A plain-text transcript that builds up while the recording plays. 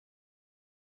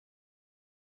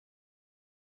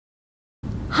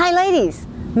Hi ladies,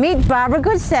 meet Barbara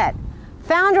Gutstadt,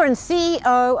 founder and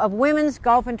CEO of Women's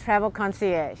Golf and Travel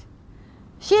Concierge.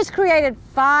 She has created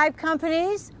 5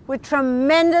 companies with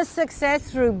tremendous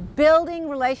success through building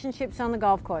relationships on the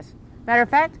golf course. Matter of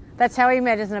fact, that's how we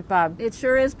met, isn't it, Bob? It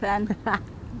sure is, Pen.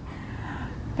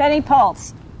 Penny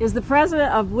Pulz is the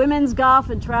president of Women's Golf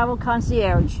and Travel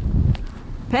Concierge.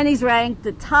 Penny's ranked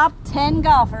the top 10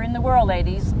 golfer in the world,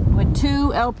 ladies, with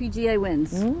 2 LPGA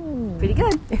wins. Pretty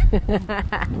good.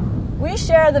 We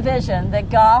share the vision that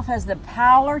golf has the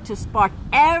power to spark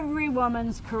every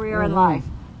woman's career and life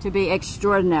to be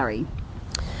extraordinary.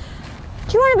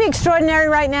 Do you want to be extraordinary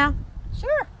right now?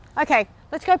 Sure. Okay,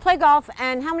 let's go play golf.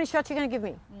 And how many shots are you going to give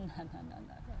me? No.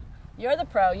 You're the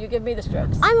pro. You give me the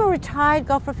strokes. I'm a retired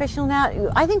golf professional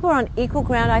now. I think we're on equal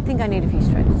ground. I think I need a few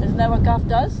strokes. Isn't that what golf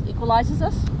does? Equalizes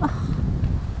us? Oh,